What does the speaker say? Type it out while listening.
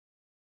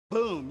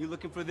Boom, you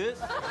looking for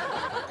this?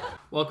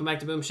 Welcome back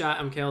to BoomShot.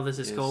 I'm Kel. This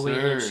is Yes, Colby.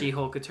 sir. And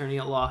She-Hulk Attorney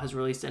at Law has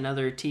released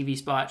another TV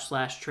spot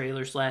 /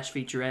 trailer /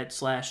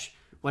 featurette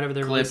 / whatever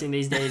they're releasing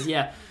these days.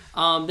 Yeah.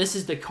 This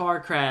is the car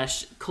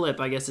crash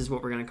clip, I guess is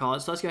what we're going to call it.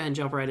 So let's go ahead and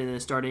jump right into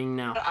this, starting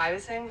now. What I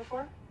was saying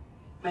before,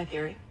 my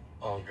theory.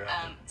 Oh, God.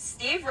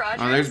 Steve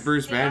Rogers there's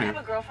Bruce did not Banner. have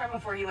a girlfriend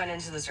before he went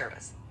into the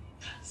service.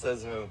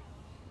 Says who?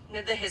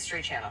 The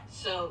History Channel.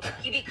 So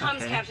he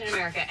becomes Okay. Captain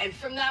America, and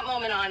from that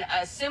moment on,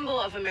 a symbol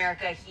of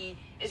America, he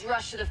is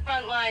rushed to the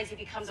front lines, he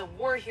becomes a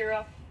war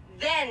hero,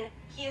 then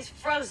he is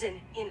frozen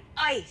in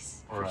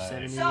ice. For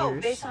 70 So,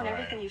 years. based on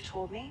everything you've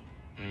told me,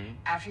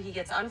 after he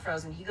gets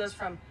unfrozen, he goes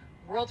from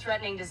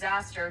world-threatening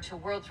disaster to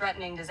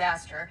world-threatening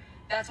disaster.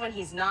 That's when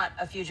he's not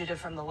a fugitive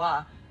from the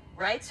law,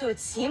 right? So it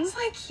seems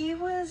like he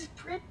was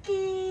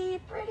pretty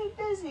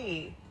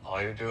busy. All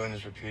you're doing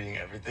is repeating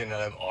everything that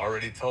I've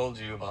already told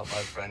you about my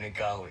friend and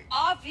colleague.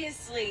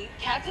 Obviously,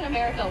 Captain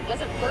America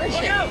was a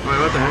virgin. Wait,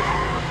 what the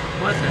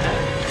heck? What the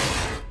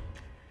heck?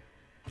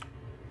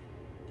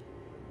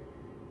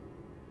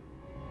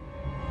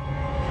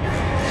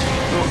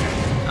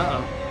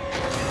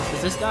 Uh-oh.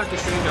 Is this Doctor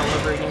Strange all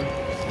over again?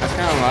 That's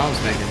kind of what I was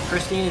thinking.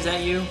 Christine, is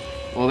that you?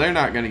 Well, they're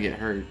not going to get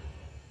hurt.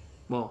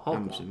 Well, Hulk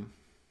I'm won't. assuming.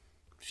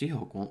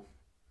 She-Hulk won't.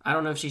 I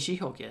don't know if she's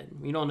She-Hulk yet.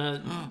 We don't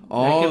know.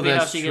 Oh, that could be how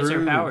that's she gets her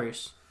true.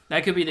 powers.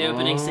 That could be the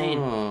opening scene.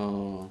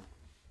 Oh.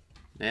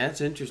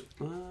 That's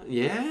interesting.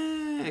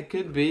 Yeah, it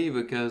could be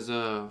because,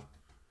 yeah,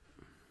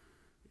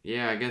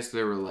 I guess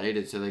they're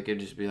related, so they could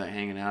just be, like,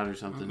 hanging out or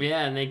something.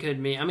 Yeah, and they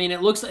could be. I mean,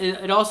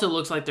 it also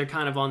looks like they're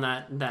kind of on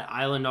that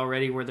island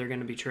already where they're going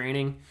to be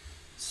training.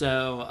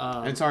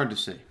 So It's hard to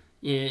see.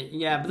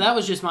 yeah, but that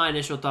was just my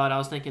initial thought. I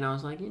was like,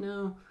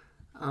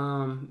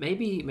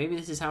 maybe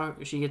this is how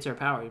she gets her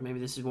powers.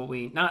 Maybe this is what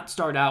we not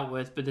start out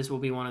with, but this will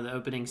be one of the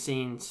opening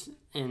that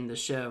in the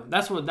show.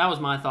 That was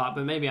my thought,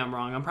 but maybe I'm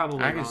wrong. I'm probably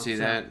I wrong. can see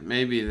so. that.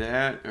 Maybe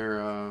that,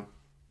 or,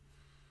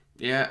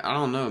 yeah, I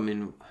don't know. I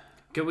mean,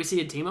 Could we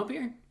see a team up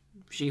here?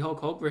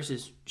 She-Hulk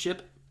versus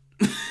Ship.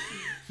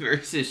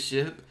 versus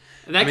Ship.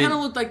 That kind of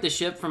looked like the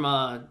ship from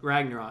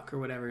Ragnarok or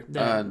whatever. The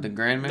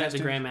Grandmaster? That the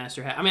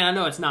Grandmaster had. I mean, I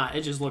know it's not.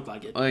 It just looked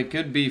like it. Well, it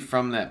could be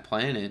from that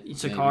planet.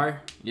 Sakaar?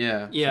 Maybe.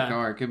 Yeah,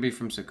 Sakaar. It could be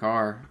from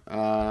Sakaar.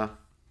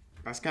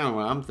 That's kind of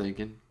what I'm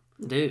thinking.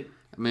 Dude.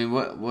 I mean,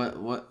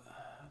 what?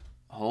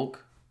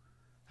 Hulk?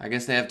 I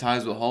guess they have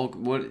ties with Hulk.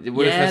 What if Yeah,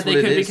 that's they what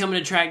it could be is? coming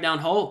to track down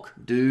Hulk.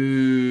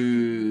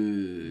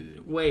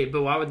 Dude. Wait,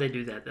 but why would they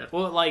do that, though?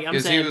 Well, like, I'm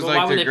Because saying... he was but why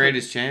like would the they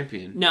greatest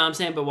champion. No, I'm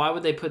saying, but why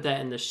would they put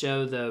that in the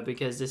show, though?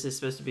 Because this is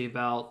supposed to be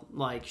about,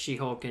 like,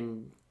 She-Hulk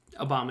and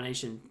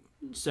Abomination,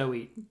 so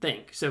we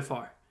think, so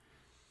far.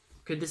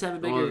 Could this have a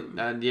bigger...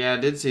 Yeah, I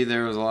did see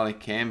there was a lot of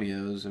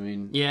cameos. I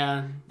mean...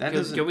 Yeah.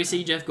 Could we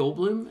see Jeff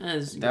Goldblum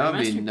as That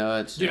would be Grandmaster?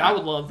 nuts. Dude, I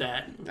would love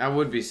that. That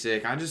would be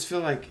sick. I just feel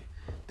like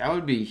that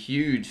would be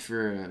huge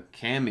for a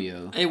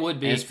cameo. It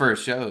would be. It's for a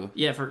show.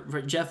 Yeah,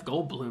 for Jeff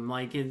Goldblum,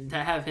 like, to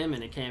have him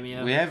in a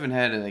cameo. We haven't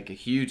had a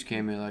huge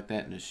cameo like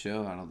that in a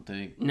show, I don't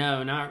think.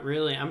 No, not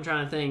really. I'm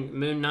trying to think.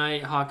 Moon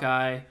Knight,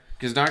 Hawkeye.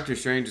 Because Doctor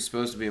Strange is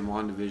supposed to be in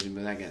WandaVision,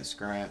 but that got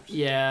scrapped.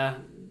 Yeah.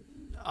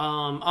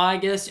 I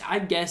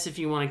guess if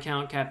you want to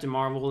count Captain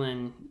Marvel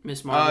and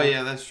Miss Marvel. Oh,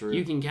 yeah, that's true.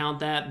 You can count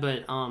that,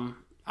 but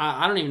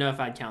I don't even know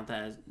if I'd count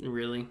that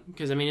really,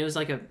 because I mean it was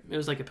like a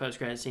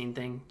post-credit scene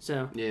thing.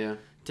 So yeah.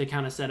 To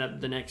kind of set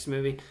up the next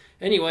movie.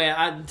 Anyway,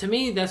 to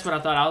me, that's what I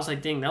thought. I was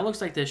like, dang, that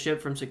looks like the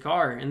ship from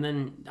Sakaar. And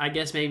then I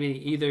guess maybe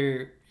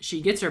either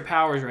she gets her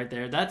powers right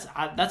there. That's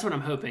what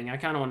I'm hoping. I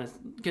kind of want to...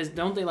 Because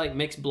don't they, like,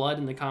 mix blood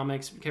in the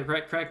comics?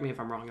 Correct me if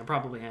I'm wrong. I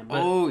probably am. But,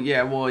 Oh,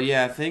 yeah. Well,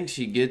 yeah, I think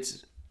she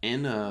gets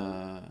in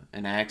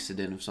an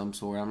accident of some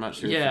sort. I'm not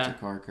sure if it's a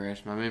car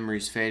crash. My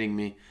memory's fading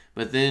me.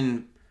 But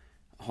then...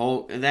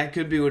 that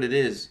could be what it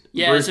is.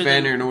 Yeah, Bruce so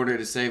Banner, then- in order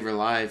to save her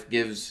life,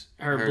 gives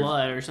her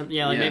blood or something.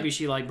 Yeah, like Yeah. maybe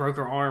she like broke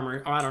her arm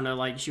or I don't know,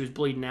 like she was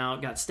bleeding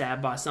out, got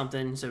stabbed by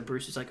something. So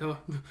Bruce is like, oh,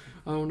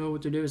 I don't know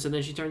what to do. So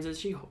then she turns into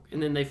She-Hulk,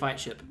 and then they fight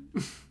Ship.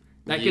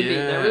 That could be.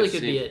 That really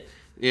could be it.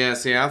 Yeah.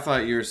 See, I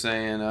thought you were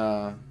saying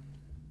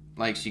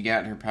like she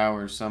got her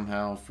powers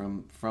somehow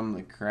from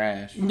the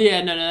crash.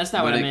 Yeah, no, that's not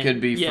but what I it meant.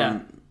 could be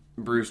from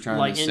Bruce trying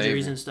like to save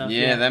injuries her. and stuff.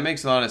 Yeah, that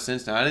makes a lot of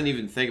sense now. I didn't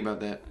even think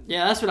about that.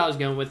 Yeah, that's what I was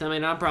going with. I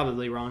mean, I'm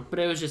probably wrong, but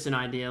it was just an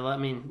idea.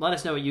 Let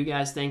us know what you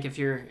guys think if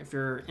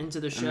you're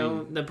into the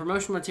show. The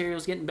promotional material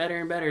is getting better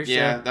and better.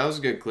 Yeah, so. that was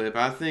a good clip.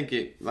 I think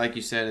it, like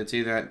you said, it's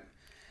either.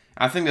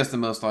 I think that's the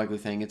most likely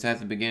thing. It's at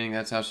the beginning.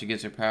 That's how she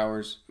gets her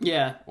powers.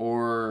 Yeah.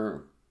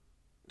 Or,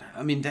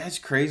 I mean, that's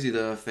crazy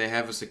though. If they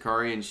have a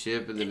Sicarian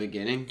ship at the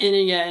beginning.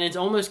 And it's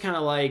almost kind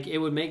of like it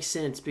would make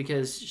sense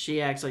because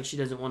she acts like she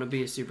doesn't want to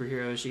be a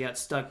superhero. She got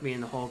stuck being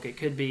the Hulk. It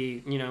could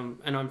be,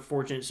 an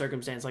unfortunate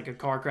circumstance like a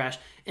car crash.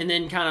 And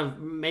then kind of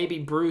maybe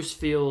Bruce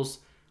feels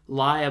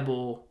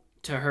liable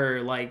to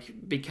her, like,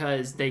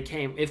 because they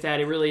came, if that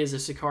it really is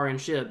a Sicarian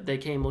ship, they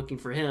came looking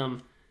for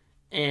him.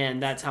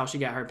 and that's how she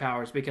got her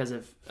powers because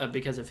of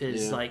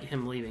his Yeah. like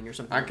him leaving or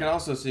something. I like could that.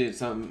 also see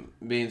it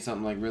being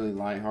something like really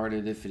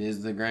lighthearted if it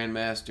is the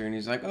Grandmaster and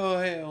he's like, oh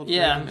hey old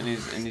Yeah. friend,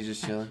 and he's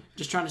just chilling.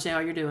 Just trying to say how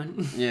you're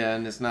doing. Yeah,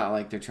 and it's not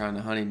like they're trying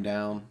to hunt him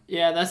down.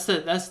 Yeah, that's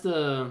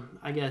the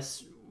I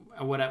guess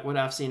what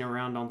I've seen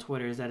around on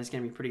Twitter is that it's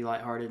gonna be pretty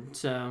lighthearted.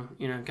 So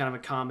kind of a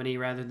comedy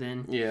rather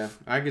than Yeah,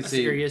 I could a see.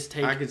 serious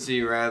take. I could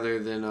see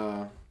rather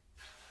than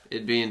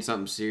it being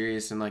something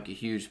serious and like a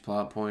huge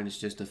plot point. It's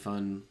just a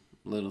fun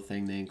little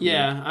thing they include.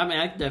 Yeah, I mean,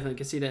 I definitely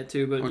could see that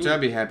too. But Which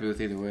I'd be happy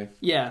with either way.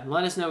 Yeah,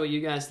 let us know what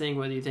you guys think.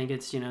 Whether you think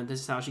it's this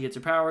is how she gets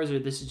her powers, or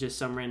this is just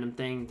some random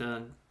thing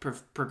to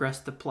progress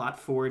the plot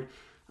forward.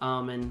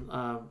 And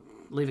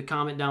leave a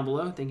comment down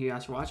below. Thank you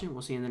guys for watching.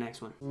 We'll see you in the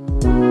next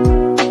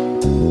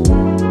one.